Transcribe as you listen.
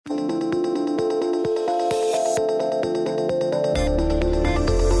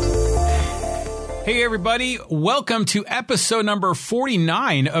Hey, everybody. Welcome to episode number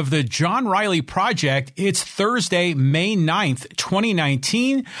 49 of the John Riley Project. It's Thursday, May 9th,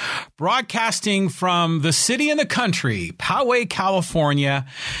 2019, broadcasting from the city and the country, Poway, California,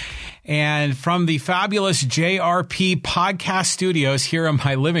 and from the fabulous JRP podcast studios here in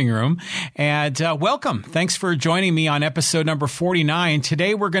my living room. And welcome. Thanks for joining me on episode number 49.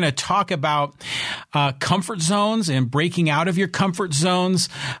 Today, we're going to talk about comfort zones and breaking out of your comfort zones.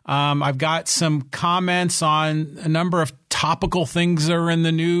 I've got some comments on a number of topical things that are in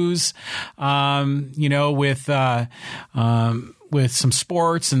the news, with some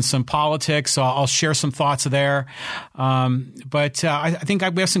sports and some politics. So I'll share some thoughts there. But I think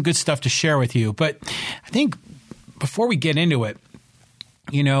we have some good stuff to share with you. But I think before we get into it,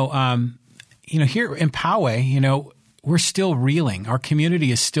 here in Poway, we're still reeling. Our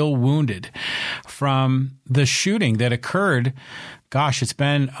community is still wounded from the shooting that occurred. Gosh, it's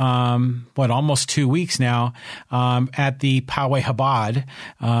been, almost 2 weeks now, at the Poway Chabad,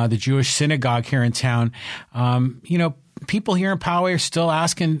 the Jewish synagogue here in town. People here in Poway are still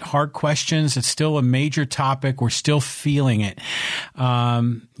asking hard questions. It's still a major topic. We're still feeling it.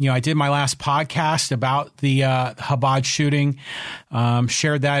 I did my last podcast about the Chabad shooting,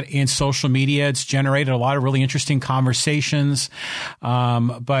 shared that in social media. It's generated a lot of really interesting conversations. For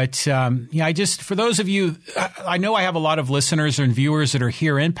those of you, I know I have a lot of listeners and viewers that are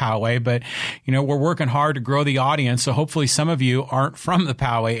here in Poway, but, we're working hard to grow the audience. So hopefully some of you aren't from the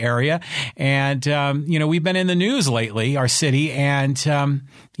Poway area. And, we've been in the news lately, our city, and,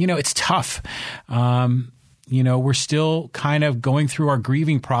 it's tough. We're still kind of going through our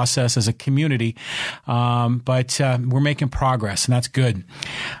grieving process as a community, but we're making progress, and that's good.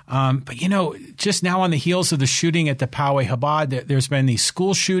 Just now on the heels of the shooting at the Poway Chabad, there's been these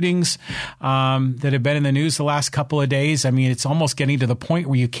school shootings that have been in the news the last couple of days. I mean, it's almost getting to the point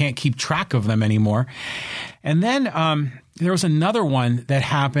where you can't keep track of them anymore. And then there was another one that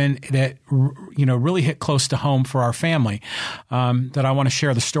happened that, really hit close to home for our family that I want to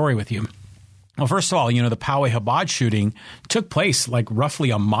share the story with you. Well, first of all, the Poway Chabad shooting took place like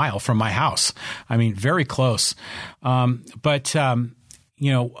roughly a mile from my house. I mean, very close. There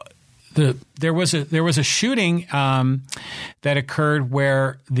was a shooting that occurred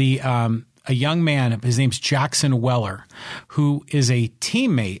where a young man, his name's Jackson Weller, who is a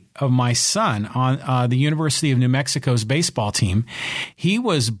teammate of my son on the University of New Mexico's baseball team. He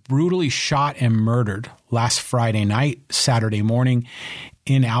was brutally shot and murdered last Friday night, Saturday morning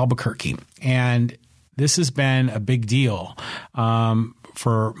in Albuquerque. And this has been a big deal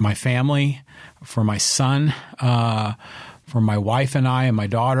for my family, for my son, for my wife and I and my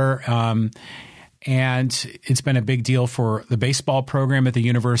daughter. And it's been a big deal for the baseball program at the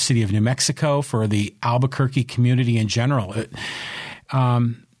University of New Mexico, for the Albuquerque community in general. It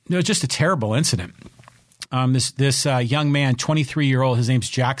was just a terrible incident. This young man, 23-year-old, his name's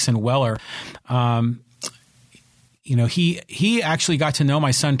Jackson Weller. He actually got to know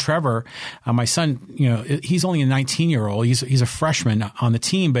my son, Trevor. My son, he's only a 19-year-old. He's a freshman on the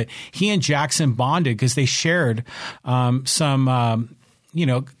team, but he and Jackson bonded because they shared some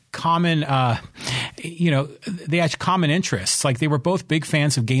common, they had common interests. Like they were both big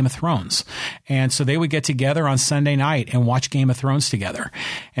fans of Game of Thrones. And so they would get together on Sunday night and watch Game of Thrones together.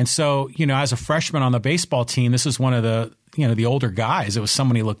 And so, as a freshman on the baseball team, this is one of the older guys. It was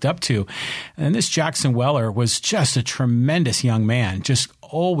someone he looked up to. And this Jackson Weller was just a tremendous young man, just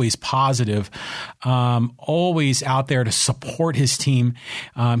always positive, always out there to support his team.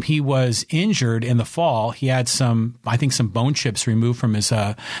 He was injured in the fall. He had some bone chips removed from his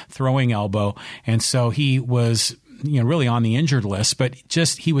throwing elbow. And so he was really on the injured list, but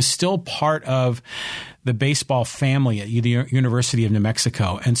he was still part of the baseball family at the University of New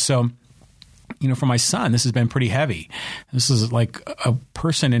Mexico. And so, for my son, this has been pretty heavy. This is like a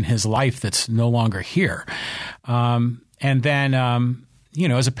person in his life that's no longer here. And then,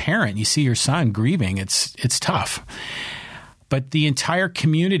 as a parent, you see your son grieving. It's tough. But the entire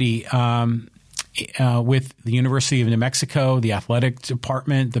community, with the University of New Mexico, the athletic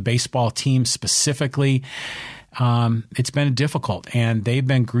department, the baseball team specifically, it's been difficult, and they've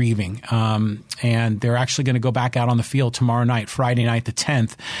been grieving. And they're actually going to go back out on the field tomorrow night, Friday night, the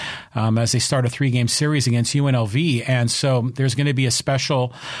 10th, as they start a 3-game series against UNLV. And so there's going to be a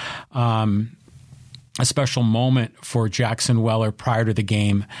special moment for Jackson Weller prior to the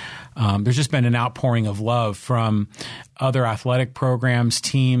game. There's just been an outpouring of love from other athletic programs,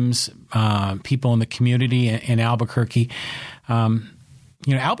 teams, people in the community in Albuquerque.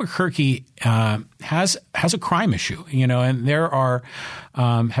 Albuquerque has a crime issue, and there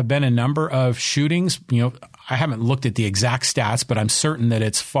have been a number of shootings. I haven't looked at the exact stats, but I'm certain that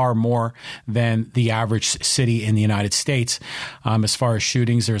it's far more than the average city in the United States. As far as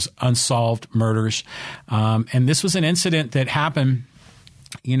shootings, there's unsolved murders. And this was an incident that happened,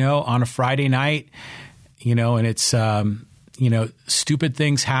 on a Friday night, and it's, stupid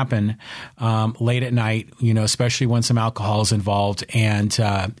things happen late at night, especially when some alcohol is involved. And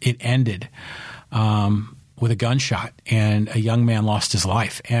it ended with a gunshot, and a young man lost his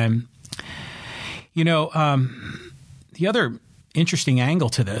life. And the other interesting angle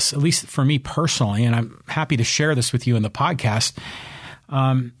to this, at least for me personally, and I'm happy to share this with you in the podcast,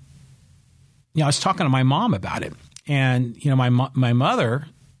 I was talking to my mom about it. And, my mother,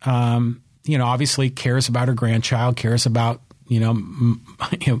 obviously cares about her grandchild, cares about, me,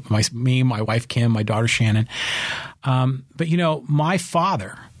 my wife, Kim, my daughter, Shannon. But, my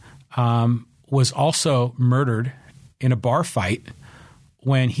father was also murdered in a bar fight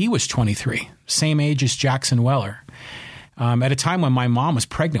when he was 23, same age as Jackson Weller, at a time when my mom was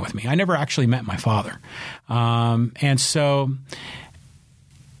pregnant with me. I never actually met my father. And so,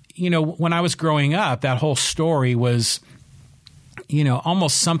 when I was growing up, that whole story was,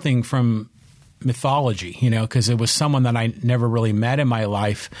 almost something from mythology, because it was someone that I never really met in my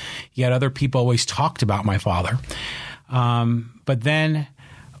life, yet other people always talked about my father. But then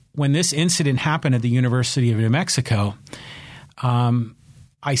when this incident happened at the University of New Mexico,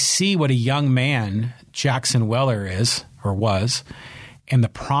 I see what a young man Jackson Weller is or was, and the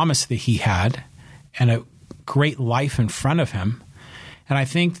promise that he had and a great life in front of him. And I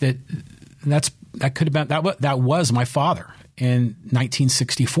think that could have been that was my father in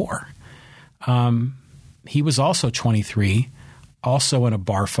 1964. He was also 23, also in a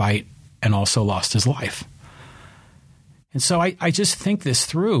bar fight, and also lost his life. And so I just think this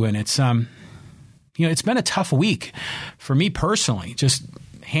through, and it's it's been a tough week for me personally, just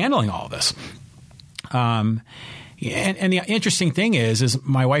handling all this. And the interesting thing is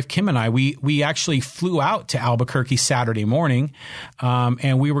my wife Kim and I, we actually flew out to Albuquerque Saturday morning,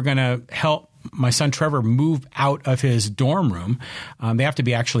 and we were going to help my son Trevor move out of his dorm room. They have to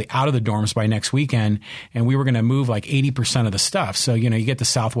be actually out of the dorms by next weekend, and we were going to move like 80% of the stuff. So, you get the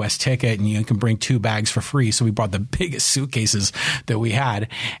Southwest ticket and you can bring 2 bags for free. So we brought the biggest suitcases that we had,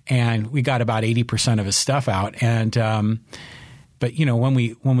 and we got about 80% of his stuff out. And, but when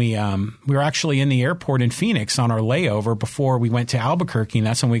we were actually in the airport in Phoenix on our layover before we went to Albuquerque, and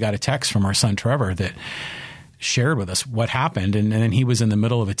that's when we got a text from our son Trevor that shared with us what happened. And then he was in the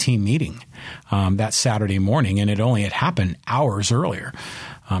middle of a team meeting that Saturday morning, and it only had happened hours earlier.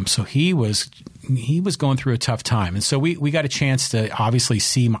 So he was going through a tough time. And so we got a chance to obviously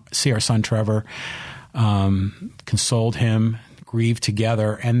see our son Trevor, consoled him, grieve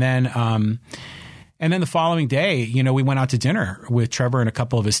together. And then the following day, we went out to dinner with Trevor and a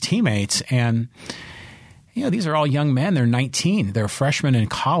couple of his teammates. And these are all young men. They're 19. They're freshmen in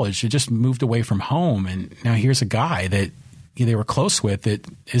college. They just moved away from home. And now here's a guy that they were close with that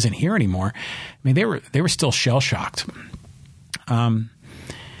isn't here anymore. I mean, they were still shell-shocked. I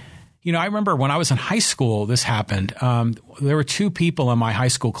remember when I was in high school, this happened. There were 2 people in my high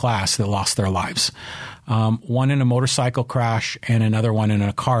school class that lost their lives. One in a motorcycle crash and another one in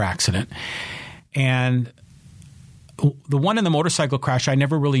a car accident. And the one in the motorcycle crash, I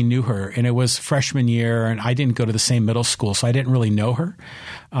never really knew her, and it was freshman year, and I didn't go to the same middle school, so I didn't really know her.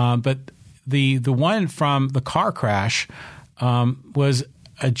 But the one from the car crash was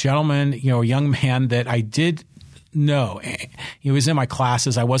a gentleman, a young man that I did know. He was in my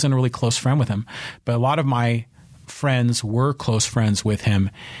classes. I wasn't a really close friend with him, but a lot of my friends were close friends with him,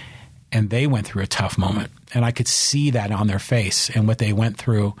 and they went through a tough moment, and I could see that on their face and what they went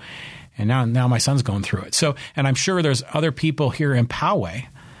through. And now my son's going through it. So, and I'm sure there's other people here in Poway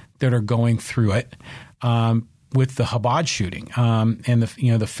that are going through it with the Chabad shooting, and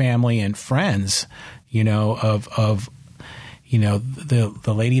the family and friends, of the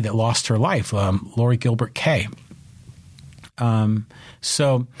lady that lost her life, Lori Gilbert Kay.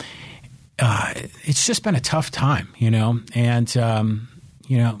 So it's just been a tough time, and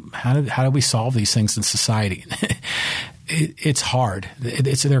how do we solve these things in society? It's hard.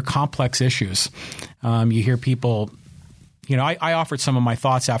 They're complex issues. You hear people, I offered some of my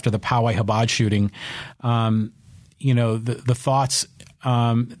thoughts after the Poway Chabad shooting. The thoughts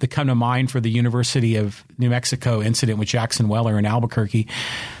that come to mind for the University of New Mexico incident with Jackson Weller in Albuquerque.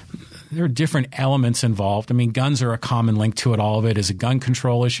 There are different elements involved. I mean, guns are a common link to it. All of it is a gun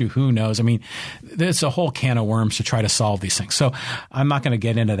control issue. Who knows? I mean, there's a whole can of worms to try to solve these things. So I'm not going to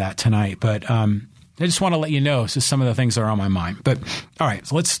get into that tonight, but I just want to let you know just some of the things that are on my mind. But all right,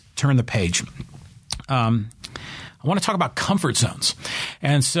 so let's turn the page. I want to talk about comfort zones.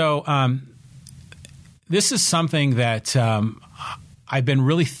 And so this is something that I've been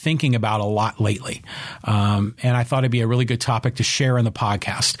really thinking about a lot lately. And I thought it'd be a really good topic to share in the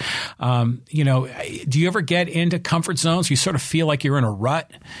podcast. Do you ever get into comfort zones? You sort of feel like you're in a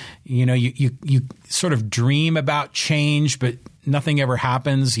rut. You sort of dream about change, but nothing ever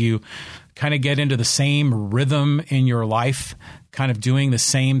happens. You kind of get into the same rhythm in your life, kind of doing the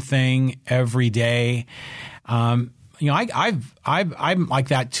same thing every day. I'm like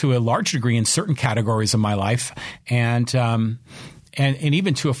that to a large degree in certain categories of my life. And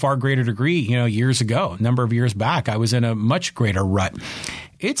even to a far greater degree, years ago, a number of years back, I was in a much greater rut.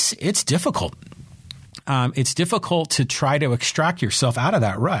 It's difficult. It's difficult to try to extract yourself out of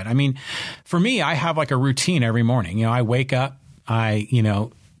that rut. I mean, for me, I have like a routine every morning. I wake up, I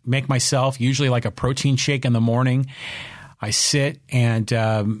make myself usually like a protein shake in the morning. I sit and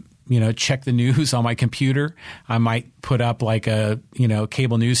check the news on my computer. I might put up like a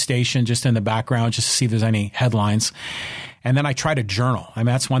cable news station just in the background just to see if there's any headlines. And then I try to journal. I mean,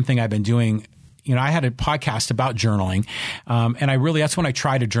 that's one thing I've been doing. I had a podcast about journaling, and that's when I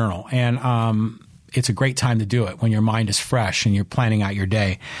try to journal. And it's a great time to do it when your mind is fresh and you're planning out your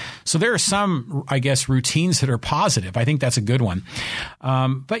day. So there are some, I guess, routines that are positive. I think that's a good one.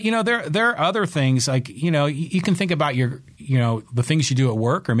 But there are other things like, you can think about the things you do at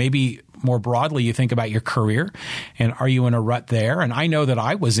work, or maybe more broadly, you think about your career, and are you in a rut there? And I know that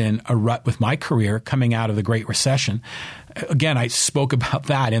I was in a rut with my career coming out of the Great Recession. Again, I spoke about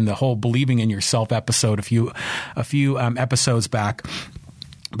that in the whole Believing in Yourself episode a few episodes back.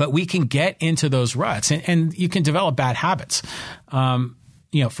 But we can get into those ruts, and you can develop bad habits.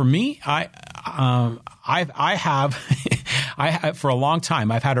 For me, I have for a long time,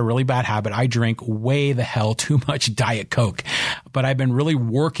 I've had a really bad habit. I drink way the hell too much Diet Coke, but I've been really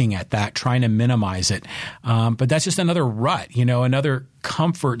working at that, trying to minimize it. But that's just another rut, another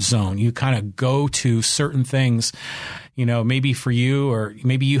comfort zone. You kind of go to certain things, maybe for you, or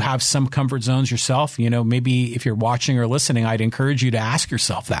maybe you have some comfort zones yourself. Maybe if you're watching or listening, I'd encourage you to ask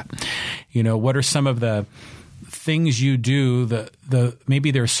yourself that. What are some of the things you do?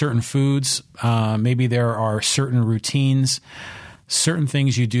 Maybe there are certain foods, maybe there are certain routines, certain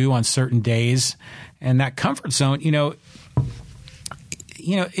things you do on certain days, and that comfort zone.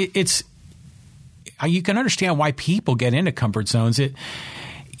 It's you can understand why people get into comfort zones.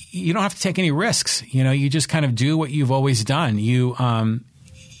 You don't have to take any risks. You just kind of do what you've always done. You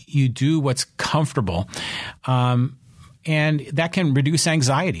do what's comfortable. And that can reduce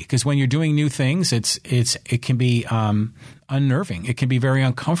anxiety, because when you're doing new things, it can be unnerving. It can be very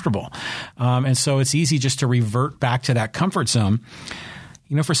uncomfortable. And so it's easy just to revert back to that comfort zone.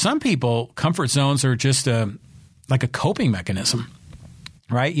 For some people, comfort zones are just like a coping mechanism.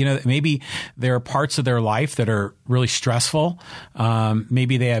 Right? Maybe there are parts of their life that are really stressful.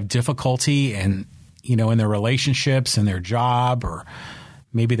 Maybe they have difficulty in their relationships and their job, or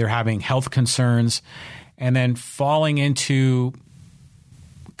maybe they're having health concerns, and then falling into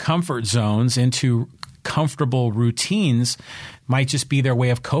comfort zones, into comfortable routines might just be their way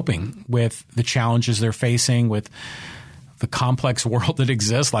of coping with the challenges they're facing, with the complex world that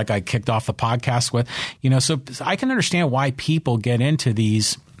exists, like I kicked off the podcast with. So I can understand why people get into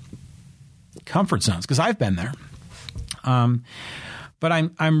these comfort zones, because I've been there. But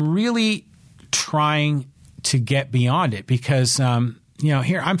I'm really trying to get beyond it, because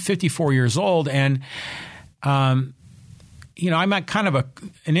here I'm 54 years old, and I'm at kind of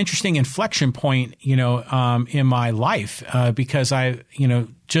an interesting inflection point, in my life, because I,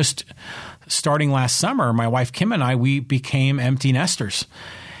 just starting last summer, my wife Kim and I, we became empty nesters.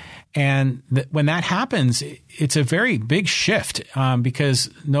 And when that happens, it's a very big shift, because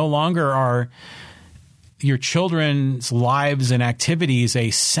no longer are your children's lives and activities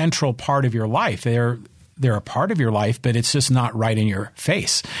a central part of your life. They're a part of your life, but it's just not right in your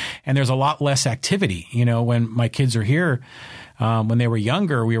face. And there's a lot less activity. When my kids are here, when they were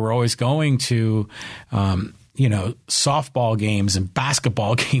younger, we were always going to, softball games and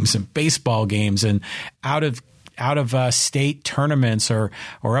basketball games and baseball games, and out of state tournaments or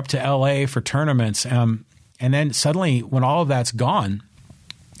up to LA for tournaments. And then suddenly, when all of that's gone,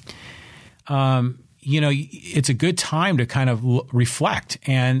 it's a good time to kind of reflect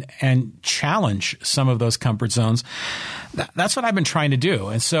and challenge some of those comfort zones. That's what I've been trying to do.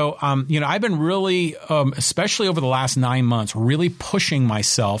 And so, I've been really, especially over the last 9 months, really pushing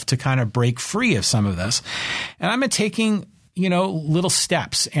myself to kind of break free of some of this. And I've been taking, little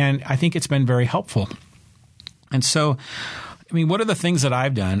steps, and I think it's been very helpful. And so, what are the things that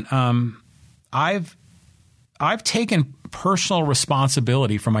I've done? I've taken personal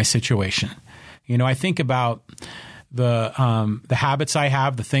responsibility for my situation. I think about the habits I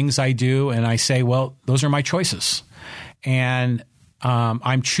have, the things I do, and I say, well, those are my choices. And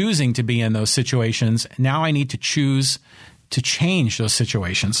I'm choosing to be in those situations. Now I need to choose to change those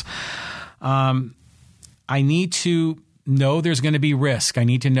situations. I need to know there's going to be risk. I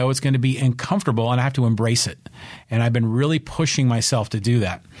need to know it's going to be uncomfortable, and I have to embrace it. And I've been really pushing myself to do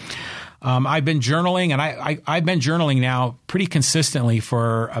that. I've been journaling, and I've been journaling now pretty consistently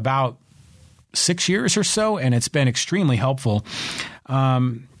for about 6 years or so, and it's been extremely helpful.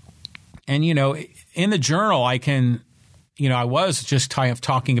 And, in the journal, I was just kind of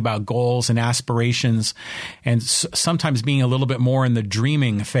talking about goals and aspirations and sometimes being a little bit more in the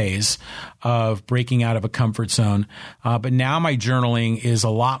dreaming phase of breaking out of a comfort zone. But now my journaling is a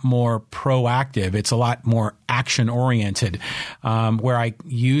lot more proactive. It's a lot more action oriented, where I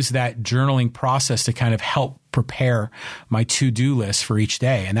use that journaling process to kind of help prepare my to-do list for each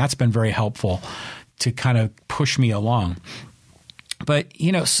day. And that's been very helpful to kind of push me along. But,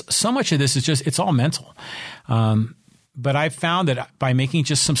 so much of this is it's all mental. But I've found that by making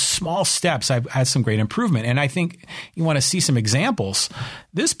just some small steps, I've had some great improvement. And I think you want to see some examples.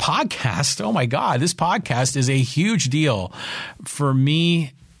 This podcast, oh my God, this podcast is a huge deal for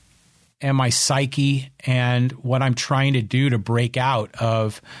me and my psyche and what I'm trying to do to break out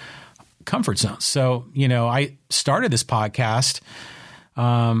of comfort zones. So, I started this podcast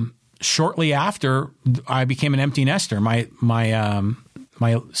shortly after I became an empty nester. My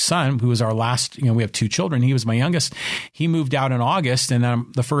son, who was our last, we have 2 children. He was my youngest. He moved out in August, and then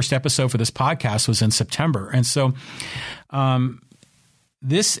the first episode for this podcast was in September. And so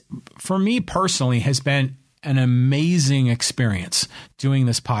this, for me personally, has been an amazing experience doing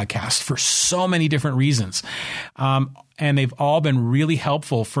this podcast for so many different reasons. And they've all been really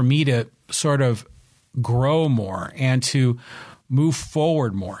helpful for me to sort of grow more and to move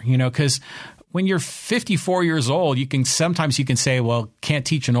forward more, because when you're 54 years old, you can say, well, can't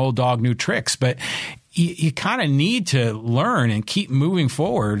teach an old dog new tricks, but you kind of need to learn and keep moving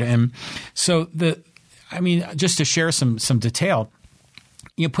forward. And so just to share some detail,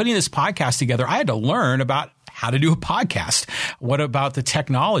 putting this podcast together, I had to learn about how to do a podcast. What about the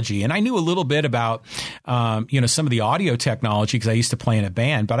technology? And I knew a little bit about, some of the audio technology because I used to play in a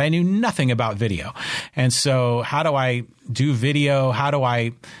band, but I knew nothing about video. And so how do I do video? How do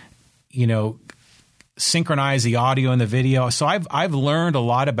I synchronize the audio and the video? So I've learned a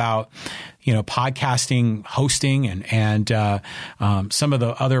lot about, podcasting, hosting, and some of the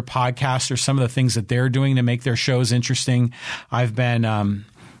other podcasters, some of the things that they're doing to make their shows interesting. I've been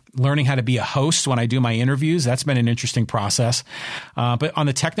learning how to be a host when I do my interviews. That's been an interesting process. But on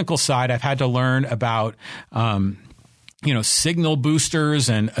the technical side, I've had to learn about signal boosters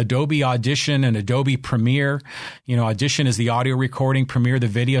and Adobe Audition and Adobe Premiere. Audition is the audio recording, Premiere the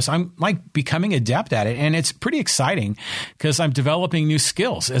video. So I'm like becoming adept at it. And it's pretty exciting because I'm developing new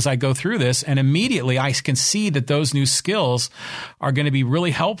skills as I go through this. And immediately I can see that those new skills are going to be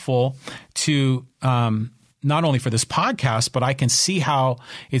really helpful to, not only for this podcast, but I can see how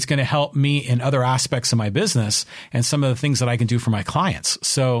it's going to help me in other aspects of my business and some of the things that I can do for my clients.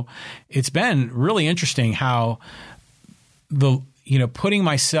 So it's been really interesting how putting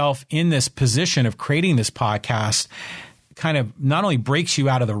myself in this position of creating this podcast kind of not only breaks you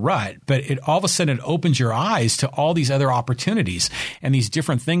out of the rut, but it all of a sudden it opens your eyes to all these other opportunities and these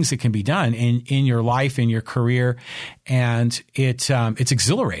different things that can be done in your life, in your career. And it's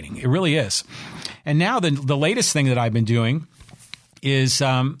exhilarating. It really is. And now the latest thing that I've been doing is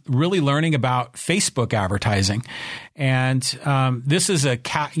really learning about Facebook advertising. And this is I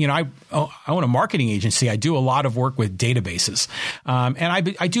own a marketing agency. I do a lot of work with databases. And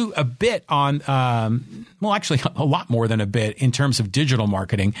I do a bit on, actually a lot more than a bit in terms of digital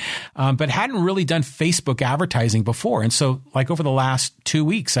marketing, but hadn't really done Facebook advertising before. And so over the last 2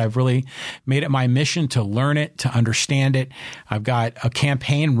 weeks, I've really made it my mission to learn it, to understand it. I've got a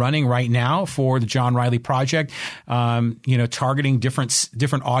campaign running right now for the John Riley Project, targeting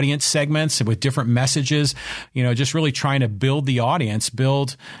different audience segments with different messages, just really trying to build the audience,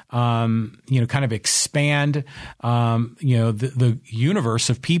 kind of expand, the universe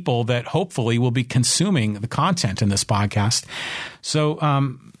of people that hopefully will be consuming the content in this podcast. So,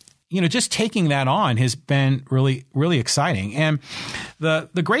 just taking that on has been really, really exciting. And the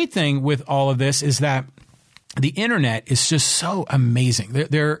great thing with all of this is that the internet is just so amazing.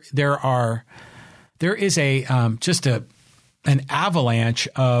 There is an avalanche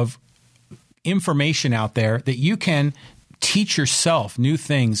of information out there that you can teach yourself new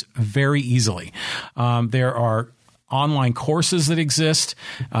things very easily. There are online courses that exist.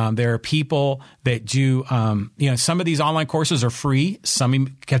 There are people that do, some of these online courses are free. Some you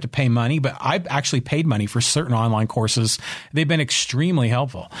have to pay money, but I've actually paid money for certain online courses. They've been extremely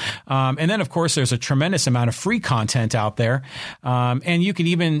helpful. And then, of course, there's a tremendous amount of free content out there. And you can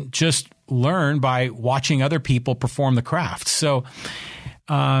even just learn by watching other people perform the craft. So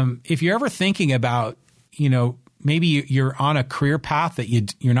if you're ever thinking about, maybe you're on a career path that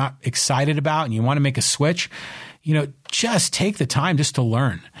you're not excited about and you want to make a switch, just take the time just to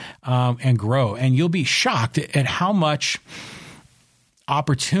learn and grow. And you'll be shocked at how much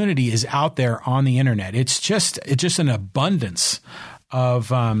opportunity is out there on the internet. It's just an abundance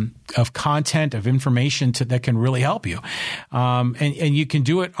of content, of information that can really help you. And you can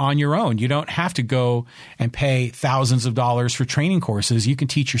do it on your own. You don't have to go and pay thousands of dollars for training courses. You can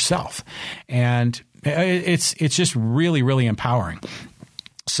teach yourself. And it's just really, really empowering.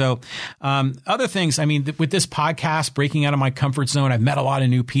 So other things, with this podcast, breaking out of my comfort zone, I've met a lot of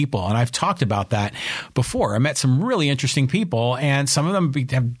new people, and I've talked about that before. I met some really interesting people, and some of them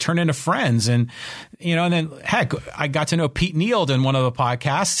have turned into friends. And, and then, heck, I got to know Pete Neild in one of the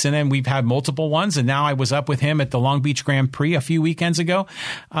podcasts, and then we've had multiple ones. And now I was up with him at the Long Beach Grand Prix a few weekends ago.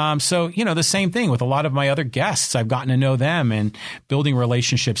 So, the same thing with a lot of my other guests. I've gotten to know them and building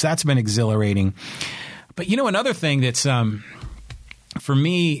relationships. That's been exhilarating. But, another thing that's for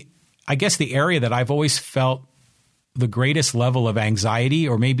me, I guess the area that I've always felt the greatest level of anxiety,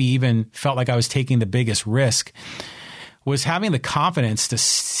 or maybe even felt like I was taking the biggest risk, was having the confidence to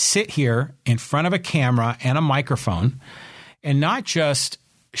sit here in front of a camera and a microphone and not just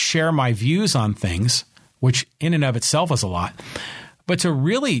share my views on things, which in and of itself is a lot, but to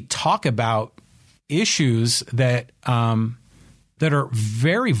really talk about issues that are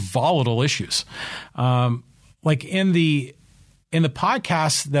very volatile issues. Like in the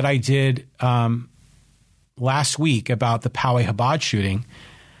podcast that I did last week about the Poway Chabad shooting,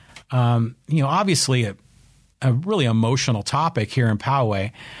 obviously a really emotional topic here in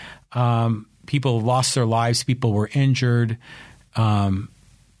Poway. People lost their lives. People were injured. There's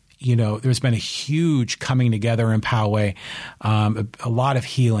been a huge coming together in Poway, a lot of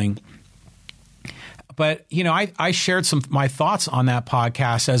healing. But, I shared my thoughts on that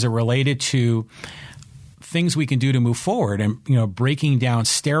podcast as it related to things we can do to move forward and, breaking down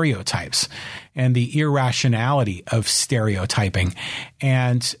stereotypes and the irrationality of stereotyping.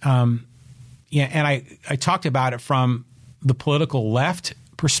 And, and I talked about it from the political left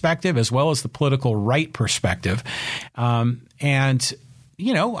perspective as well as the political right perspective. I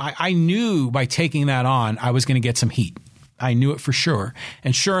knew by taking that on, I was going to get some heat. I knew it for sure.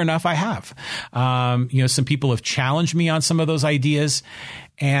 And sure enough, I have. Some people have challenged me on some of those ideas.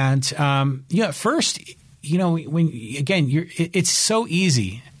 And, at first, it's so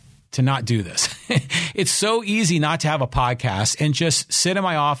easy to not do this. It's so easy not to have a podcast and just sit in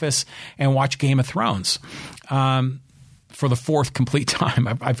my office and watch Game of Thrones for the fourth complete time.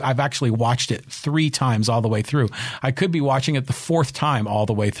 I've actually watched it 3 times all the way through. I could be watching it the 4th time all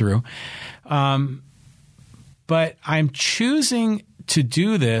the way through. But I'm choosing to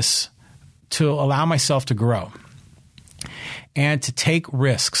do this to allow myself to grow and to take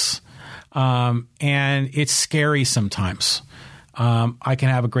risks. And it's scary sometimes. I can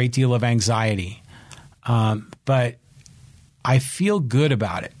have a great deal of anxiety, but I feel good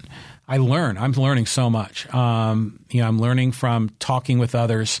about it. I'm learning so much. I'm learning from talking with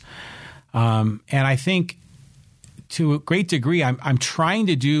others. And I think to a great degree, I'm trying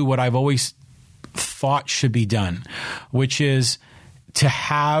to do what I've always thought should be done, which is to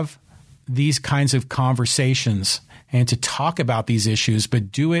have these kinds of conversations and to talk about these issues,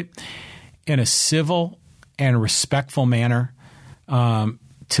 but do it in a civil and respectful manner,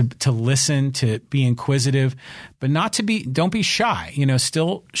 to listen, to be inquisitive, but don't be shy,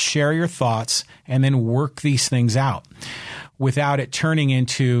 still share your thoughts and then work these things out without it turning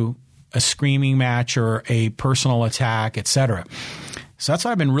into a screaming match or a personal attack, et cetera. So that's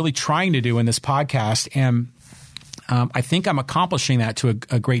what I've been really trying to do in this podcast. And I think I'm accomplishing that to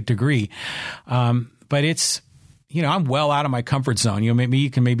a great degree. But it's, I'm well out of my comfort zone. Maybe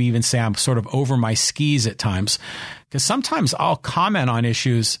you can even say I'm sort of over my skis at times, because sometimes I'll comment on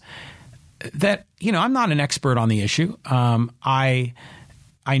issues that, I'm not an expert on the issue. I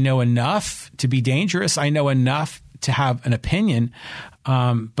know enough to be dangerous. I know enough to have an opinion,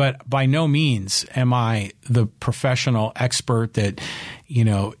 but by no means am I the professional expert that,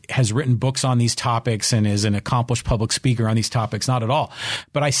 has written books on these topics and is an accomplished public speaker on these topics. Not at all.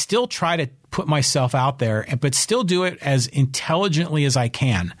 But I still try to put myself out there, but still do it as intelligently as I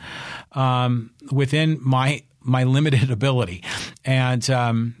can, within my limited ability.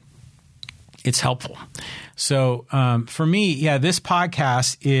 And, it's helpful. So for me, yeah, this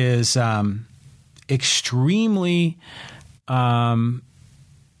podcast is extremely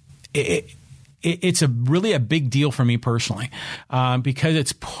it's really a big deal for me personally because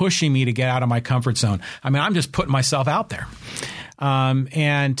it's pushing me to get out of my comfort zone. I mean, I'm just putting myself out there.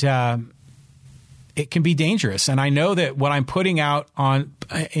 And it can be dangerous. And I know that what I'm putting out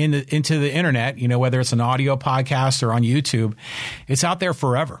into the internet, whether it's an audio podcast or on YouTube, it's out there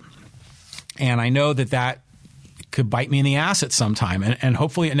forever. And I know that could bite me in the ass at some time. And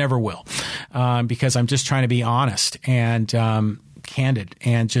hopefully it never will because I'm just trying to be honest and candid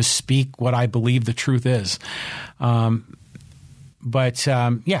and just speak what I believe the truth is. But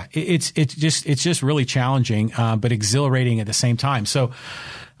it's just really challenging, but exhilarating at the same time. So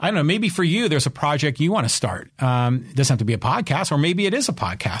I don't know, maybe for you, there's a project you want to start. It doesn't have to be a podcast, or maybe it is a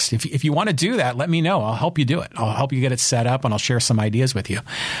podcast. If you want to do that, let me know. I'll help you do it. I'll help you get it set up, and I'll share some ideas with you.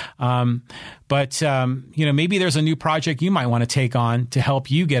 But maybe there's a new project you might want to take on to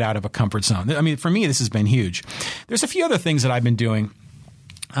help you get out of a comfort zone. I mean, for me, this has been huge. There's a few other things that I've been doing.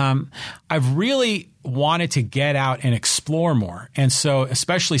 I've really wanted to get out and explore more. And so,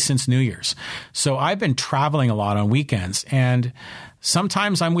 especially since New Year's. So I've been traveling a lot on weekends, and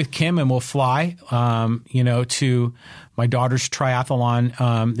sometimes I'm with Kim and we'll fly, to my daughter's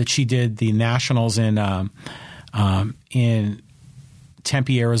triathlon, that she did the nationals in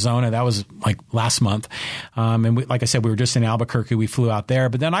Tempe, Arizona. That was like last month. Like I said, we were just in Albuquerque. We flew out there,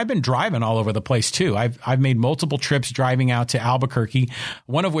 but then I've been driving all over the place too. I've made multiple trips driving out to Albuquerque,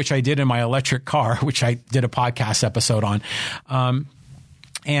 one of which I did in my electric car, which I did a podcast episode on.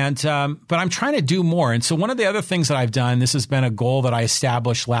 But I'm trying to do more. And so one of the other things that I've done, this has been a goal that I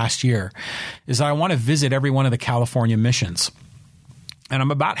established last year, is that I want to visit every one of the California missions. And I'm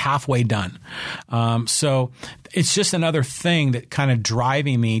about halfway done. So it's just another thing that kind of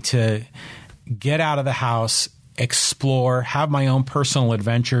driving me to get out of the house, explore, have my own personal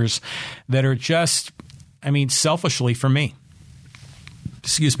adventures that are just, selfishly for me.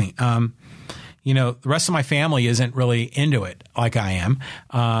 Excuse me. The rest of my family isn't really into it like I am,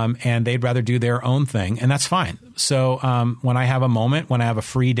 and they'd rather do their own thing, and that's fine. So when I have a moment, when I have a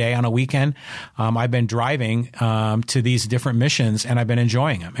free day on a weekend, I've been driving to these different missions, and I've been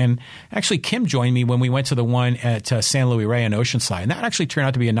enjoying them. And actually, Kim joined me when we went to the one at San Luis Rey in Oceanside, and that actually turned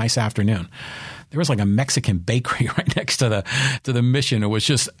out to be a nice afternoon. There was like a Mexican bakery right next to the mission. It was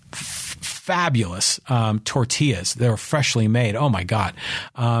just fabulous tortillas. They were freshly made. Oh my God.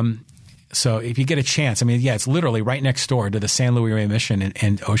 So if you get a chance, it's literally right next door to the San Luis Rey Mission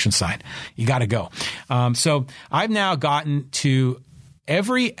in Oceanside. You got to go. So I've now gotten to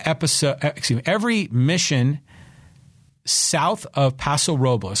every mission south of Paso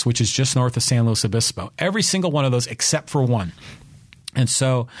Robles, which is just north of San Luis Obispo. Every single one of those except for one. And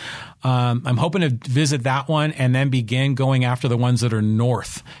so I'm hoping to visit that one and then begin going after the ones that are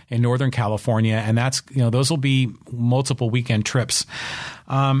north in Northern California. And that's, those will be multiple weekend trips.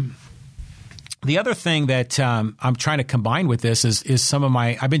 The other thing that I'm trying to combine with this is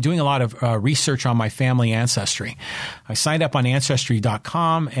I've been doing a lot of research on my family ancestry. I signed up on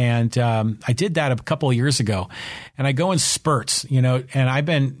Ancestry.com, and I did that a couple of years ago. And I go in spurts, and I've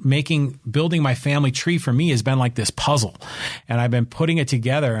been building my family tree for me has been like this puzzle. And I've been putting it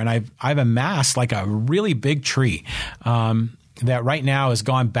together, and I've amassed like a really big tree. That right now has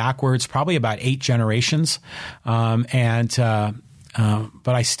gone backwards probably about 8 generations.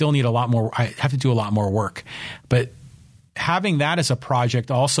 But I still need a lot more. I have to do a lot more work. But having that as a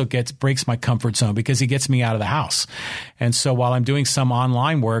project also breaks my comfort zone because it gets me out of the house. And so while I'm doing some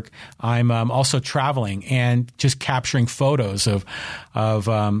online work, I'm also traveling and just capturing photos of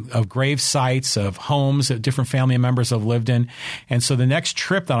grave sites, of homes that different family members have lived in. And so the next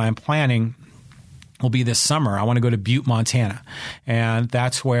trip that I'm planning will be this summer. I want to go to Butte, Montana. And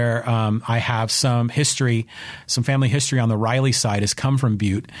that's where I have some family history on the Riley side has come from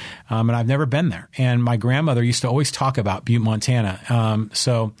Butte. And I've never been there. And my grandmother used to always talk about Butte, Montana.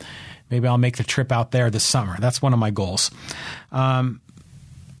 So maybe I'll make the trip out there this summer. That's one of my goals.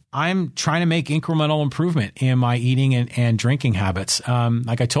 I'm trying to make incremental improvement in my eating and drinking habits.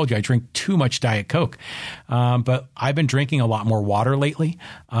 Like I told you, I drink too much Diet Coke. But I've been drinking a lot more water lately.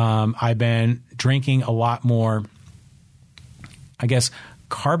 I've been drinking a lot more,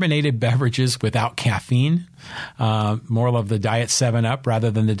 carbonated beverages without caffeine, more of the Diet 7-Up rather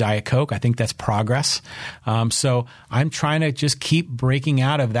than the Diet Coke. I think that's progress. So I'm trying to just keep breaking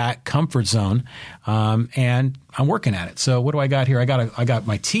out of that comfort zone, and I'm working at it. So what do I got here? I got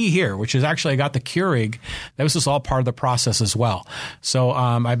my tea here, which is actually I got the Keurig. That was just all part of the process as well. So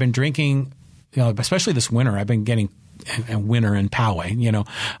I've been drinking, especially this winter, I've been getting and winter in Poway,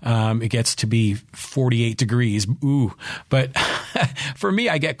 it gets to be 48 degrees. Ooh, but for me,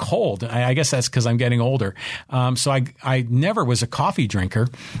 I get cold. I guess that's because I'm getting older. So I never was a coffee drinker,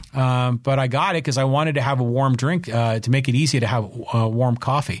 but I got it because I wanted to have a warm drink to make it easy to have warm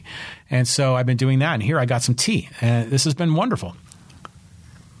coffee. And so I've been doing that. And here I got some tea, and this has been wonderful.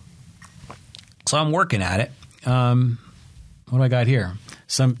 So I'm working at it. What do I got here?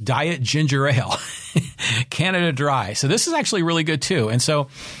 Some diet ginger ale, Canada Dry. So this is actually really good too. And so,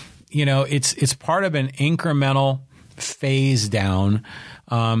 it's part of an incremental phase down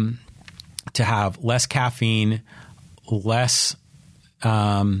to have less caffeine, less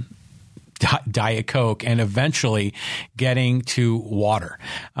Diet Coke, and eventually getting to water.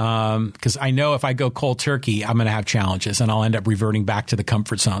 Because I know if I go cold turkey, I'm going to have challenges and I'll end up reverting back to the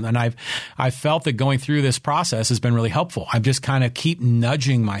comfort zone. And I've felt that going through this process has been really helpful. I just kind of keep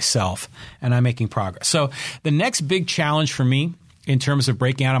nudging myself and I'm making progress. So the next big challenge for me in terms of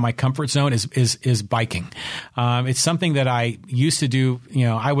breaking out of my comfort zone is biking. It's something that I used to do.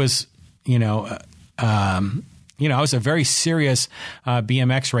 I was, I was a very serious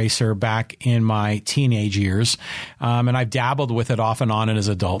BMX racer back in my teenage years, and I've dabbled with it off and on as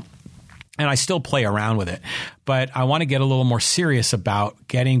an adult. And I still play around with it, but I want to get a little more serious about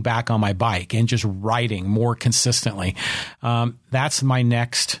getting back on my bike and just riding more consistently. That's my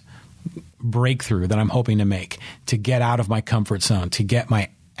next breakthrough that I'm hoping to make, to get out of my comfort zone, to get my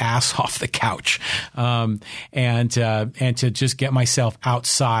ass off the couch, and to just get myself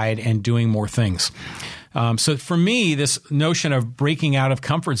outside and doing more things. So for me, this notion of breaking out of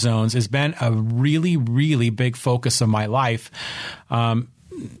comfort zones has been a really, really big focus of my life.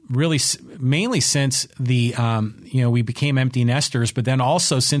 Really, mainly since we became empty nesters, but then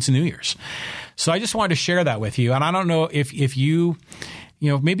also since New Year's. So I just wanted to share that with you. And I don't know if you,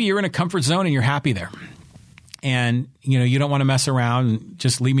 maybe you're in a comfort zone and you're happy there. And, you don't want to mess around and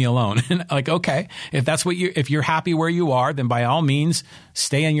just leave me alone. And like, okay, if you're happy where you are, then by all means,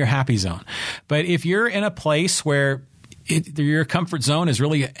 stay in your happy zone. But if you're in a place where your comfort zone is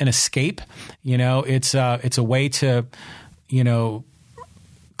really an escape, it's a way to,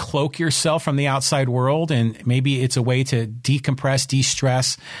 cloak yourself from the outside world. And maybe it's a way to decompress,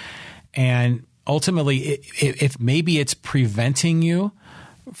 de-stress. And ultimately, if maybe it's preventing you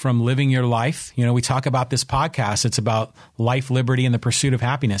from living your life. We talk about this podcast. It's about life, liberty, and the pursuit of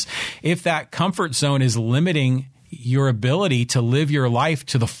happiness. If that comfort zone is limiting your ability to live your life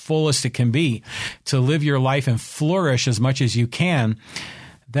to the fullest it can be, to live your life and flourish as much as you can,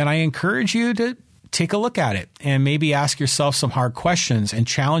 then I encourage you to take a look at it and maybe ask yourself some hard questions and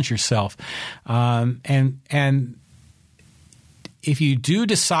challenge yourself. And if you do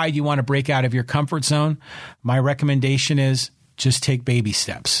decide you want to break out of your comfort zone, my recommendation is just take baby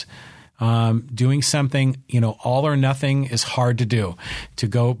steps. Doing something, all or nothing is hard to do. To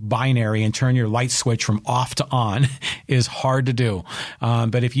go binary and turn your light switch from off to on is hard to do.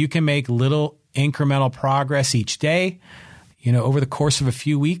 But if you can make little incremental progress each day, over the course of a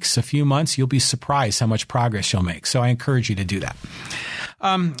few weeks, a few months, you'll be surprised how much progress you'll make. So I encourage you to do that.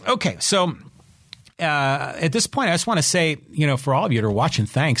 Okay, so at this point, I just want to say, for all of you that are watching,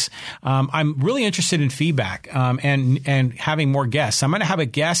 thanks. I'm really interested in feedback and having more guests. I'm going to have a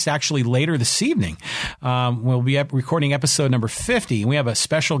guest actually later this evening. We'll be recording episode number 50, and we have a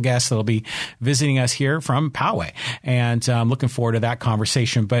special guest that'll be visiting us here from Poway, and I'm looking forward to that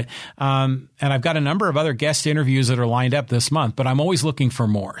conversation. But and I've got a number of other guest interviews that are lined up this month, but I'm always looking for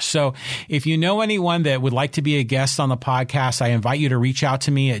more. So if you know anyone that would like to be a guest on the podcast, I invite you to reach out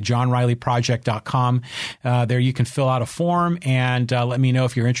to me at johnrileyproject.com. There you can fill out a form and let me know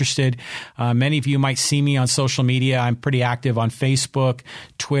if you're interested. Many of you might see me on social media. I'm pretty active on Facebook,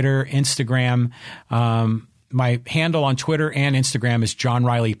 Twitter, Instagram. My handle on Twitter and Instagram is John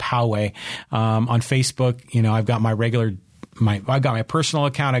Riley Poway. On Facebook, I've got I've got my personal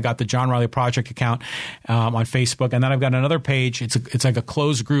account. I got the John Riley Project account on Facebook, and then I've got another page. It's like a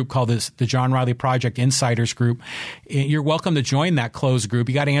closed group called the John Riley Project Insiders Group. You're welcome to join that closed group.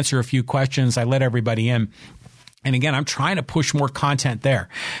 You got to answer a few questions. I let everybody in. And again, I'm trying to push more content there.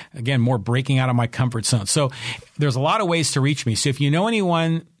 Again, more breaking out of my comfort zone. So there's a lot of ways to reach me. So if you know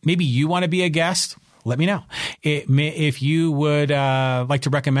anyone, maybe you want to be a guest, let me know. If you would like to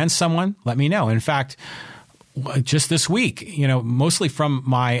recommend someone, let me know. In fact, just this week, mostly from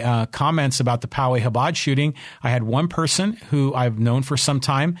my comments about the Poway Chabad shooting, I had one person who I've known for some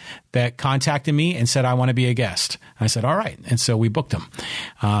time that contacted me and said, I want to be a guest. I said, all right. And so we booked them.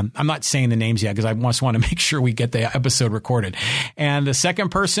 I'm not saying the names yet because I just want to make sure we get the episode recorded. And the second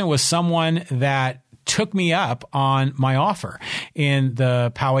person was someone that took me up on my offer in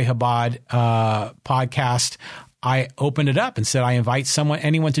the Poway Chabad podcast. I opened it up and said, I invite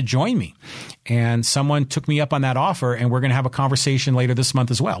anyone to join me. And someone took me up on that offer, and we're going to have a conversation later this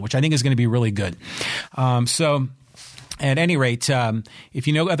month as well, which I think is going to be really good. So at any rate, if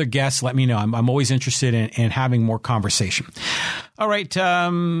you know other guests, let me know. I'm always interested in having more conversation. All right.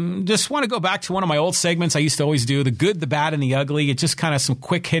 Just want to go back to one of my old segments I used to always do, the good, the bad, and the ugly. It's just kind of some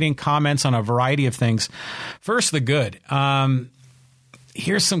quick hitting comments on a variety of things. First, the good.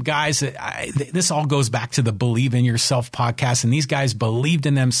 Here's some guys that this all goes back to the Believe in Yourself podcast, and these guys believed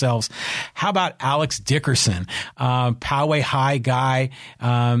in themselves. How about Alex Dickerson, Poway High guy?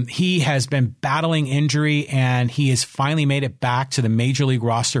 He has been battling injury, and he has finally made it back to the major league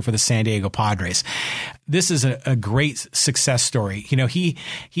roster for the San Diego Padres. This is a great success story. You know, he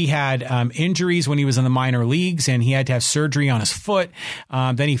had injuries when he was in the minor leagues, and he had to have surgery on his foot.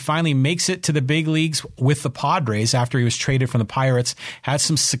 Then he finally makes it to the big leagues with the Padres after he was traded from the Pirates. Had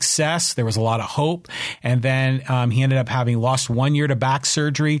some success. There was a lot of hope. And then he ended up having lost 1 year to back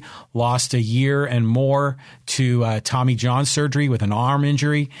surgery, lost a year and more to Tommy John surgery with an arm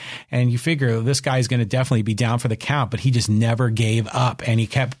injury. And you figure this guy is going to definitely be down for the count, but he just never gave up, and he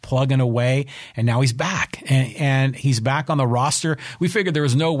kept plugging away, and now he's back. And he's back on the roster. We figured there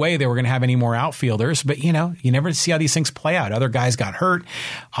was no way they were going to have any more outfielders, but you never see how these things play out. Other guys got hurt,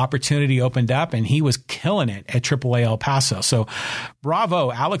 opportunity opened up, and he was killing it at AAA El Paso. So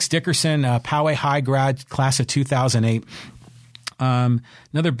bravo, Alex Dickerson, Poway High grad, class of 2008.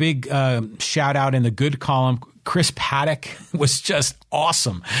 Another big shout out in the good column. Chris Paddock was just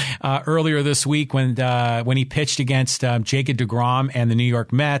awesome earlier this week when he pitched against Jacob deGrom and the New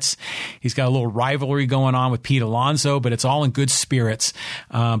York Mets. He's got a little rivalry going on with Pete Alonso, but it's all in good spirits.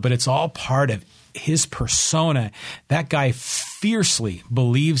 But it's all part of his persona. That guy fiercely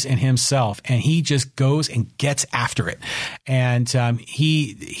believes in himself, and he just goes and gets after it. And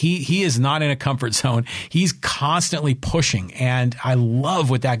he is not in a comfort zone. He's constantly pushing, and I love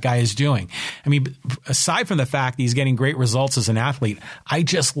what that guy is doing. I mean, aside from the fact that he's getting great results as an athlete, I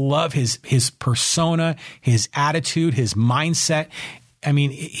just love his persona, his attitude, his mindset. I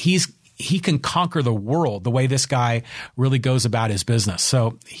mean, he can conquer the world the way this guy really goes about his business.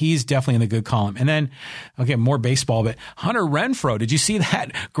 So he's definitely in the good column. And then, okay, more baseball, but Hunter Renfroe, did you see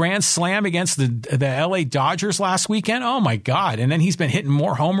that grand slam against the LA Dodgers last weekend? Oh my God. And then he's been hitting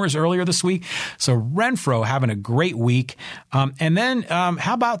more homers earlier this week. So Renfroe having a great week. And then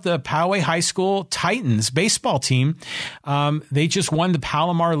how about the Poway High School Titans baseball team? They just won the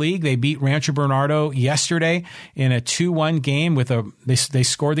Palomar League. They beat Rancho Bernardo yesterday in a 2-1 game they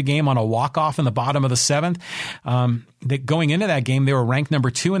scored the game on a walk-off in the bottom of the seventh. Going into that game, they were ranked number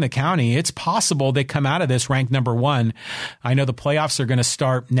 2 in the county. It's possible they come out of this ranked number 1. I know the playoffs are going to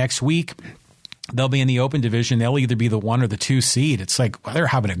start next week. They'll be in the open division. They'll either be the 1 or the 2 seed. It's like, well, they're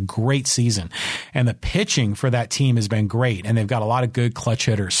having a great season. And the pitching for that team has been great. And they've got a lot of good clutch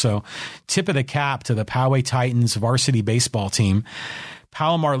hitters. So tip of the cap to the Poway Titans varsity baseball team.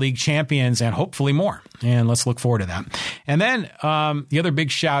 Palomar League champions, and hopefully more. And let's look forward to that. And then the other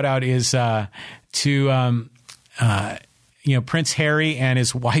big shout out is to Prince Harry and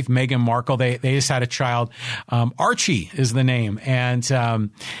his wife Meghan Markle. They just had a child. Archie is the name, and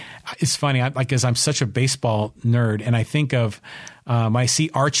it's funny because I'm such a baseball nerd, and I think of. When I see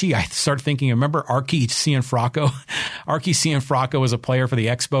Archie, I start thinking, remember Archie Cianfrocco? Archie Cianfrocco was a player for the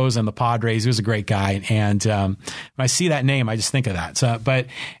Expos and the Padres. He was a great guy. And when I see that name, I just think of that. So, but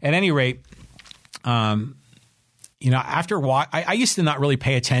at any rate, after I used to not really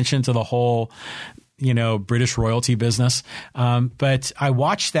pay attention to the whole, British royalty business. But I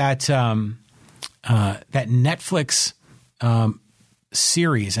watched that Netflix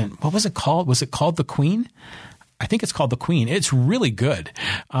series. And what was it called? Was it called The Queen? I think it's called The Queen. It's really good.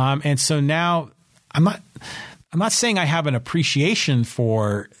 And so now I'm not saying I have an appreciation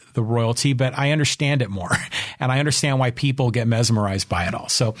for the royalty, but I understand it more. And I understand why people get mesmerized by it all.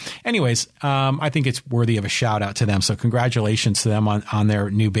 So anyways, I think it's worthy of a shout out to them. So congratulations to them on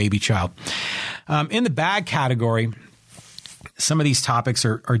their new baby child. In the bad category, some of these topics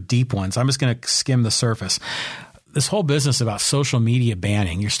are deep ones. I'm just going to skim the surface. This whole business about social media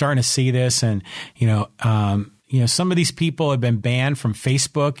banning, you're starting to see this, and some of these people have been banned from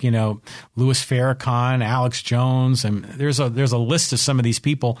Facebook. Louis Farrakhan, Alex Jones, and there's a list of some of these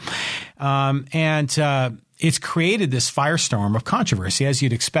people, and it's created this firestorm of controversy, as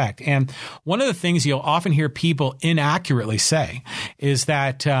you'd expect. And one of the things you'll often hear people inaccurately say is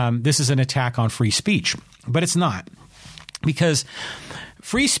that this is an attack on free speech, but it's not, because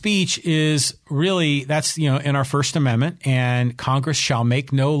free speech is really, that's, in our First Amendment, and Congress shall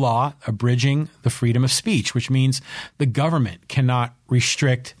make no law abridging the freedom of speech, which means the government cannot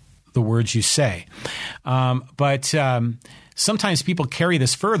restrict the words you say. But sometimes people carry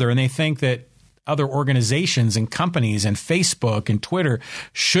this further and they think that other organizations and companies and Facebook and Twitter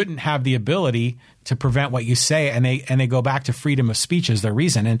shouldn't have the ability to prevent what you say, and they go back to freedom of speech as their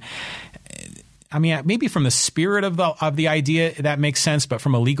reason. And I mean, maybe from the spirit of the idea that makes sense, but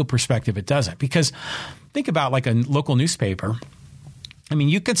from a legal perspective, it doesn't. Because think about like a local newspaper. I mean,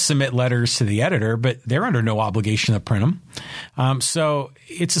 you could submit letters to the editor, but they're under no obligation to print them. So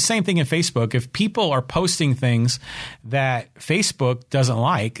it's the same thing in Facebook. If people are posting things that Facebook doesn't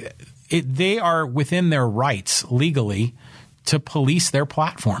like, they are within their rights legally to police their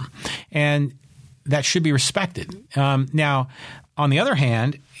platform. And that should be respected. Now, on the other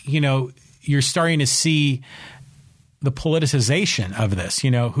hand, you're starting to see the politicization of this.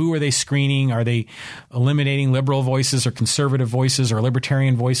 Who are they screening? Are they eliminating liberal voices or conservative voices or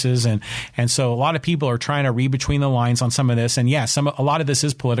libertarian voices? And so a lot of people are trying to read between the lines on some of this. And yes, a lot of this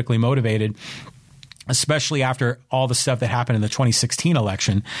is politically motivated, especially after all the stuff that happened in the 2016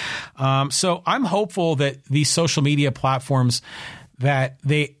 election. So I'm hopeful that these social media platforms, that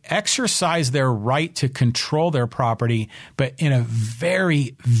they exercise their right to control their property, but in a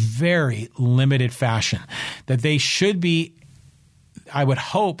very, very limited fashion. That they should be, I would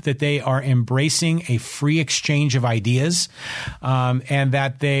hope that they are embracing a free exchange of ideas, and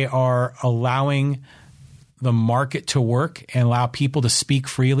that they are allowing the market to work and allow people to speak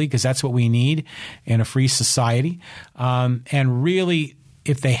freely, because that's what we need in a free society. And really,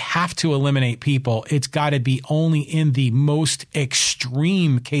 if they have to eliminate people, it's got to be only in the most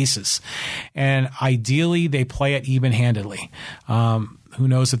extreme cases. And ideally, they play it even-handedly. Who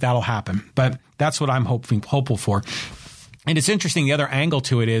knows if that'll happen? But that's what I'm hopeful for. And it's interesting, the other angle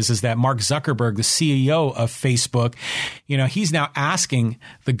to it is that Mark Zuckerberg, the CEO of Facebook, he's now asking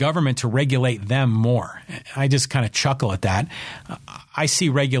the government to regulate them more. I just kind of chuckle at that. I see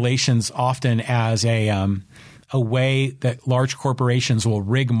regulations often as a way that large corporations will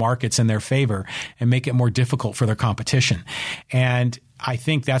rig markets in their favor and make it more difficult for their competition. And I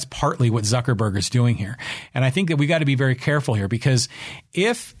think that's partly what Zuckerberg is doing here. And I think that we got to be very careful here, because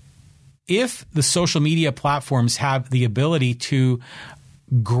if the social media platforms have the ability to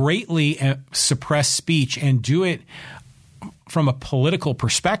greatly suppress speech and do it from a political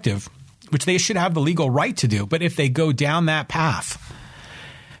perspective, which they should have the legal right to do, but if they go down that path,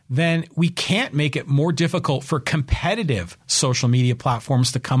 then we can't make it more difficult for competitive social media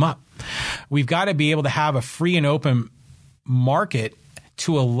platforms to come up. We've got to be able to have a free and open market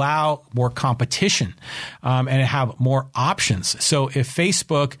to allow more competition and have more options. So if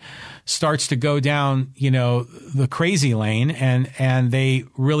Facebook starts to go down, the crazy lane and they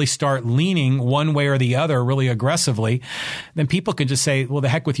really start leaning one way or the other really aggressively, then people can just say, well, the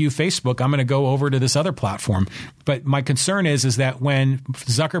heck with you, Facebook, I'm going to go over to this other platform. But my concern is that when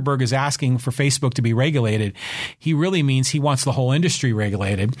Zuckerberg is asking for Facebook to be regulated, he really means he wants the whole industry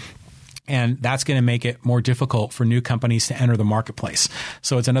regulated. And that's going to make it more difficult for new companies to enter the marketplace.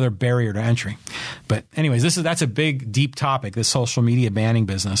 So it's another barrier to entry. But anyways, that's a big, deep topic, this social media banning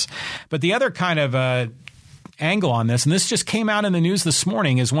business. But the other kind of angle on this, and this just came out in the news this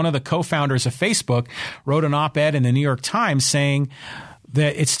morning, is one of the co-founders of Facebook wrote an op-ed in the New York Times saying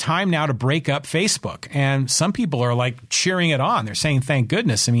that it's time now to break up Facebook. And some people are like cheering it on. They're saying, thank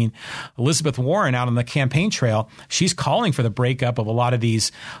goodness. I mean, Elizabeth Warren out on the campaign trail, she's calling for the breakup of a lot of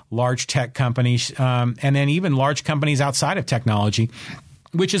these large tech companies, and then even large companies outside of technology,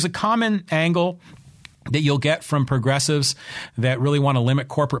 which is a common angle that you'll get from progressives that really want to limit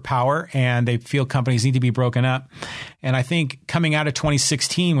corporate power, and they feel companies need to be broken up. And I think coming out of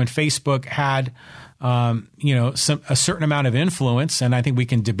 2016, when Facebook had a certain amount of influence, and I think we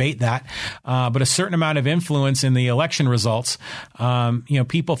can debate that, but a certain amount of influence in the election results,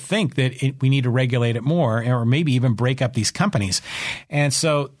 people think that we need to regulate it more, or maybe even break up these companies. And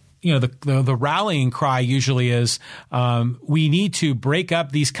so, the rallying cry usually is, we need to break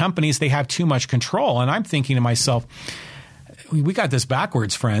up these companies. They have too much control. And I'm thinking to myself, we got this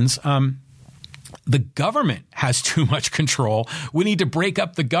backwards, friends. The government has too much control. We need to break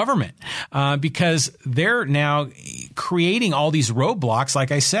up the government because they're now creating all these roadblocks,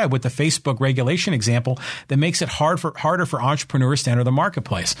 like I said, with the Facebook regulation example, that makes it harder for entrepreneurs to enter the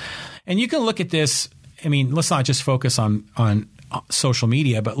marketplace. And you can look at this. I mean, let's not just focus on social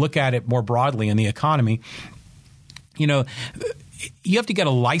media, but look at it more broadly in the economy. You have to get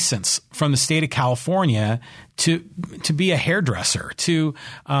a license from the state of California to be a hairdresser, there's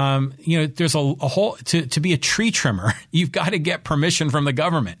a whole, to be a tree trimmer. You've got to get permission from the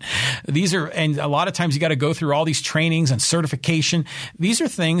government. And a lot of times you got to go through all these trainings and certification. These are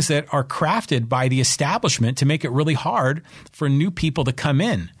things that are crafted by the establishment to make it really hard for new people to come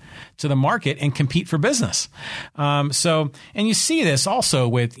in. to the market and compete for business. And you see this also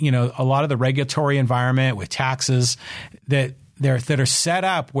with, a lot of the regulatory environment with taxes that are set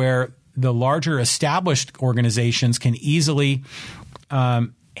up where the larger established organizations can easily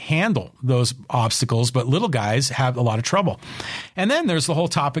handle those obstacles, but little guys have a lot of trouble. And then there's the whole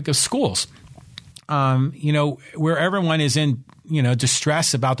topic of schools. Where everyone is in,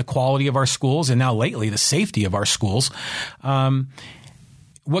 distress about the quality of our schools and now lately the safety of our schools.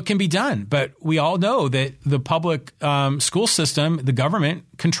 What can be done? But we all know that the public school system, the government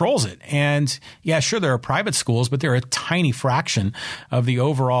controls it. And yeah, sure, there are private schools, but they're a tiny fraction of the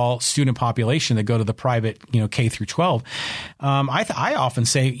overall student population that go to the private, K through 12. I often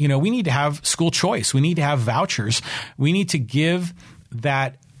say, we need to have school choice. We need to have vouchers. We need to give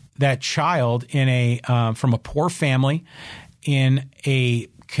that child from a poor family in a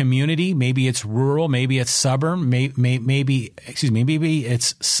community, maybe it's rural, maybe it's suburb, maybe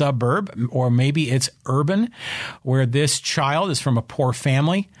it's suburb, or maybe it's urban, where this child is from a poor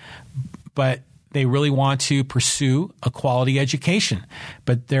family, but they really want to pursue a quality education,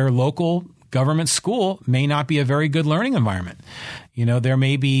 but their local government school may not be a very good learning environment. There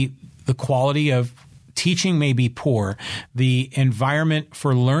may be the quality of teaching may be poor. The environment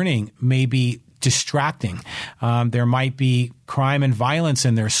for learning may be distracting. There might be crime and violence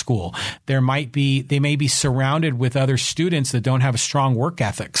in their school. They may be surrounded with other students that don't have strong work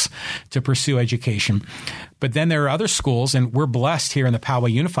ethics to pursue education. But then there are other schools, and we're blessed here in the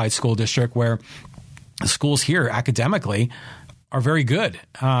Poway Unified School District where the schools here academically are very good.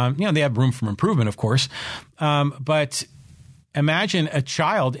 They have room for improvement, of course. But imagine a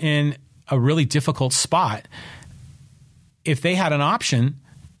child in a really difficult spot. If they had an option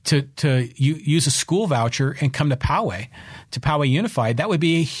to use a school voucher and come to Poway Unified, that would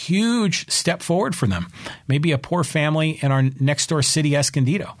be a huge step forward for them. Maybe a poor family in our next door city,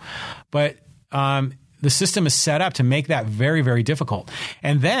 Escondido. But the system is set up to make that very, very difficult.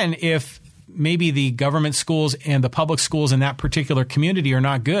 And then if maybe the government schools and the public schools in that particular community are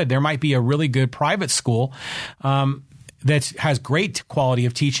not good, there might be a really good private school that has great quality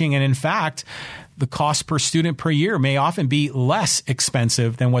of teaching. And in fact, the cost per student per year may often be less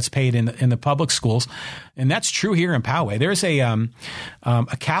expensive than what's paid in the public schools. And that's true here in Poway. There's a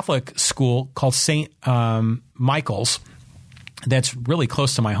Catholic school called St. Michael's that's really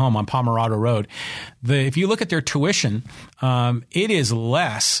close to my home on Pomerado Road. If you look at their tuition, it is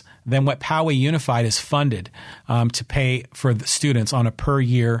less than what Poway Unified is funded to pay for the students on a per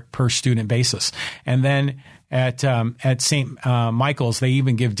year, per student basis. And then at St. Michael's, they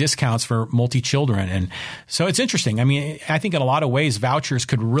even give discounts for multi-children. And so it's interesting. I mean, I think in a lot of ways, vouchers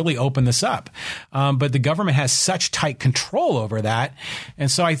could really open this up. But the government has such tight control over that.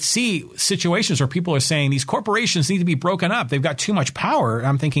 And so I see situations where people are saying these corporations need to be broken up. They've got too much power. And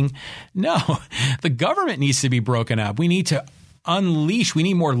I'm thinking, no, the government needs to be broken up. We need to unleash. We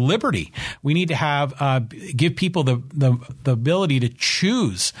need more liberty. We need to have give people the ability to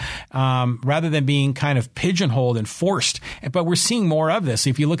choose rather than being kind of pigeonholed and forced. But we're seeing more of this.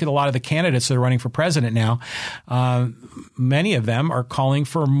 If you look at a lot of the candidates that are running for president now, many of them are calling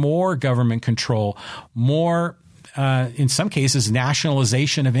for more government control, more in some cases,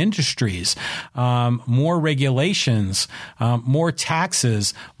 nationalization of industries, more regulations, more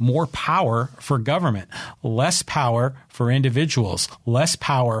taxes, more power for government, less power for individuals, less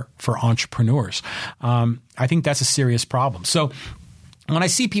power for entrepreneurs. I think that's a serious problem. So when I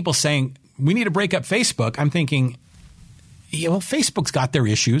see people saying we need to break up Facebook, I'm thinking, yeah, well, Facebook's got their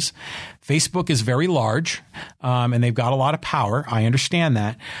issues. Facebook is very large, and they've got a lot of power. I understand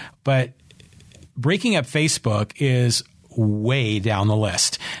that. But breaking up Facebook is way down the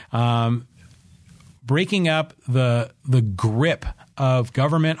list. Breaking up the grip of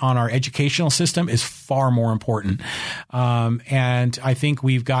government on our educational system is far more important. And I think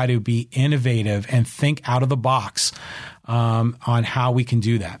we've got to be innovative and think out of the box on how we can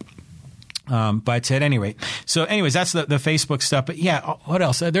do that. But at any rate, so anyways, that's the Facebook stuff. But yeah, what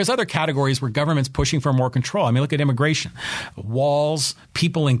else? There's other categories where government's pushing for more control. I mean, look at immigration, walls,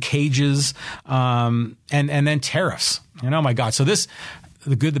 people in cages, and then tariffs. And oh my God. So this,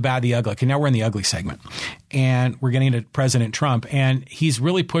 the good, the bad, the ugly. Okay, now we're in the ugly segment, and we're getting into President Trump, and he's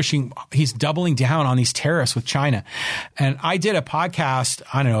really pushing, he's doubling down on these tariffs with China. And I did a podcast,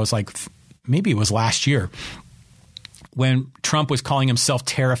 I don't know, it was like, maybe it was last year, when Trump was calling himself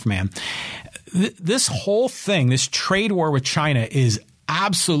Tariff Man. This whole thing, this trade war with China is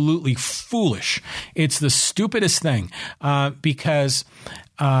absolutely foolish. It's the stupidest thing because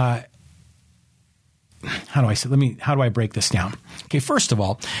how do I break this down? Okay, first of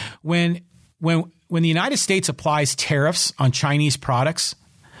all, when the United States applies tariffs on Chinese products,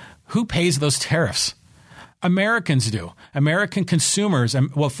 Who pays those tariffs? Americans do. American consumers.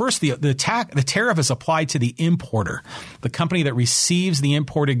 Well, first, the tariff is applied to the importer, the company that receives the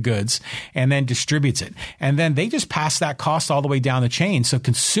imported goods and then distributes it. And then they just pass that cost all the way down the chain. So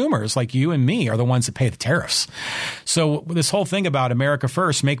consumers like you and me are the ones that pay the tariffs. So this whole thing about America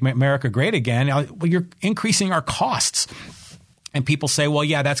first, make America great again, well, you're increasing our costs. And people say, well,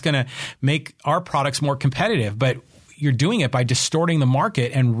 yeah, that's going to make our products more competitive. But you're doing it by distorting the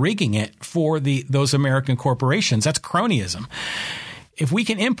market and rigging it for those American corporations. That's cronyism. If we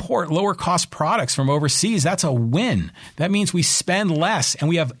can import lower cost products from overseas, that's a win. That means we spend less and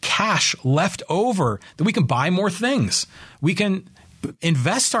we have cash left over that we can buy more things. We can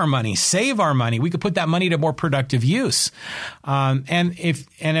invest our money, save our money. We could put that money to more productive use. And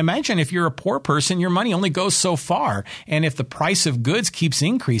imagine if you're a poor person, your money only goes so far. And if the price of goods keeps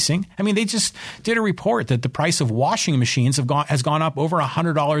increasing, I mean, they just did a report that the price of washing machines has gone up over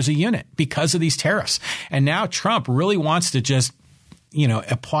 $100 a unit because of these tariffs. And now Trump really wants to just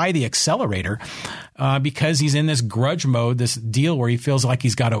apply the accelerator because he's in this grudge mode, this deal where he feels like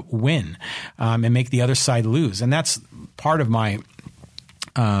he's got to win and make the other side lose. And that's part of my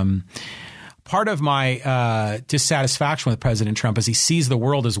dissatisfaction with President Trump is he sees the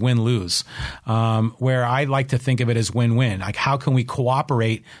world as win-lose, where I like to think of it as win-win. Like, how can we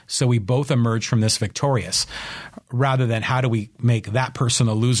cooperate so we both emerge from this victorious, rather than how do we make that person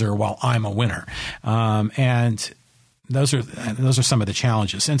a loser while I'm a winner? And those are some of the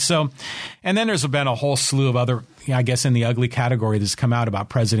challenges. And then there's been a whole slew of other, I guess, in the ugly category that's come out about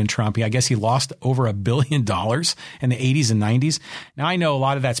President Trump. I guess he lost over $1 billion in the 80s and 90s. Now, I know a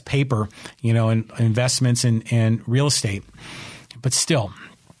lot of that's paper, and investments in real estate, but still,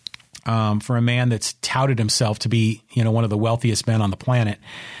 for a man that's touted himself to be, one of the wealthiest men on the planet,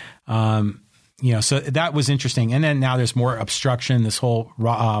 so that was interesting. And then now there's more obstruction, this whole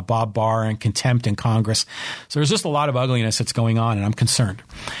Bob Barr and contempt in Congress. So there's just a lot of ugliness that's going on, and I'm concerned.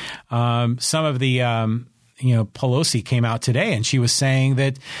 Some of the, Pelosi came out today and she was saying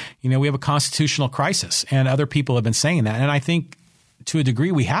that, we have a constitutional crisis, and other people have been saying that. And I think to a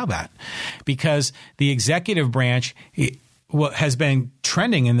degree we have that, because the executive branch has been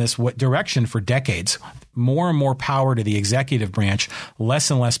trending in this direction for decades. More and more power to the executive branch,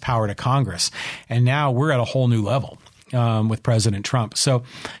 less and less power to Congress. And now we're at a whole new level with President Trump. So,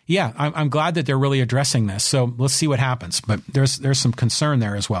 yeah, I'm glad that they're really addressing this. So let's see what happens. But there's some concern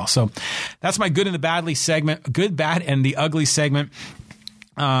there as well. So that's my good and the badly segment, good, bad, and the ugly segment.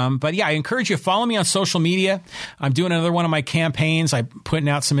 But yeah, I encourage you to follow me on social media. I'm doing another one of my campaigns. I'm putting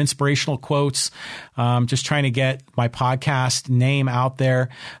out some inspirational quotes, just trying to get my podcast name out there.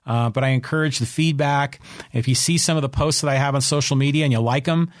 But I encourage the feedback. If you see some of the posts that I have on social media and you like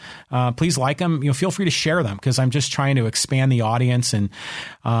them, please like them. Feel free to share them, because I'm just trying to expand the audience and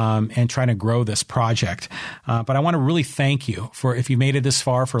trying to grow this project. But I want to really thank you for, if you made it this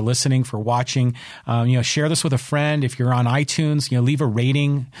far, for listening, for watching. Share this with a friend. If you're on iTunes, leave a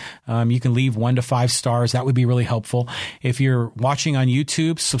rating. You can leave 1 to 5 stars. That would be really helpful. If you're watching on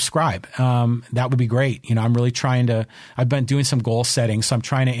YouTube, subscribe. That would be great. I'm really I've been doing some goal setting. So I'm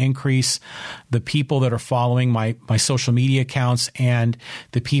trying to increase the people that are following my social media accounts and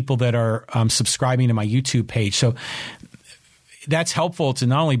the people that are subscribing to my YouTube page. So that's helpful to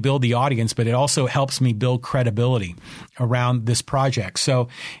not only build the audience, but it also helps me build credibility around this project. So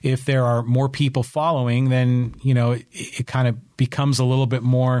if there are more people following, then, it kind of becomes a little bit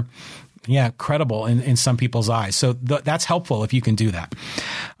more, credible in some people's eyes. So that's helpful if you can do that.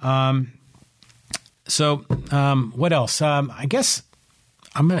 What else? I guess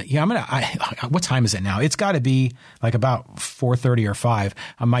what time is it now? It's got to be like about 4:30 or 5.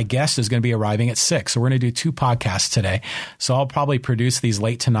 My guest is going to be arriving at 6. So we're going to do 2 podcasts today. So I'll probably produce these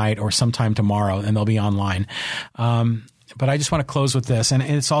late tonight or sometime tomorrow, and they'll be online. But I just want to close with this, and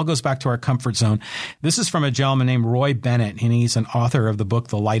it all goes back to our comfort zone. This is from a gentleman named Roy Bennett, and he's an author of the book,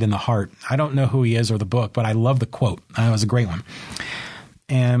 The Light in the Heart. I don't know who he is or the book, but I love the quote. It was a great one.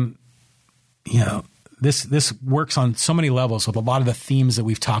 And, This works on so many levels with a lot of the themes that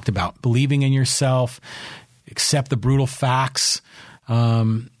we've talked about. Believing in yourself, accept the brutal facts,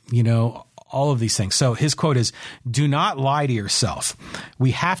 all of these things. So his quote is, "Do not lie to yourself.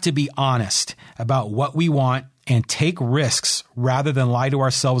 We have to be honest about what we want and take risks rather than lie to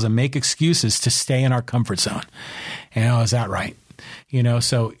ourselves and make excuses to stay in our comfort zone." And is that right?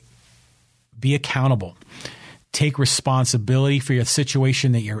 So be accountable. Take responsibility for your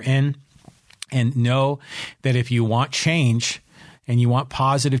situation that you're in. And know that if you want change and you want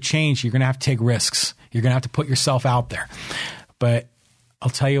positive change, you're going to have to take risks. You're going to have to put yourself out there. But I'll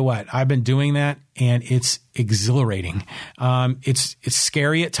tell you what, I've been doing that and it's exhilarating. It's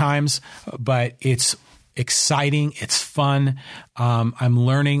scary at times, but it's exciting. It's fun. I'm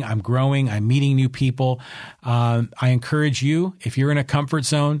learning. I'm growing. I'm meeting new people. I encourage you, if you're in a comfort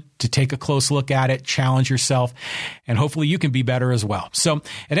zone, to take a close look at it, challenge yourself, and hopefully you can be better as well. So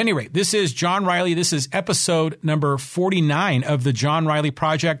at any rate, this is John Riley. This is episode number 49 of the John Riley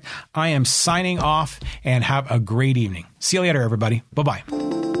Project. I am signing off, and have a great evening. See you later, everybody. Bye-bye.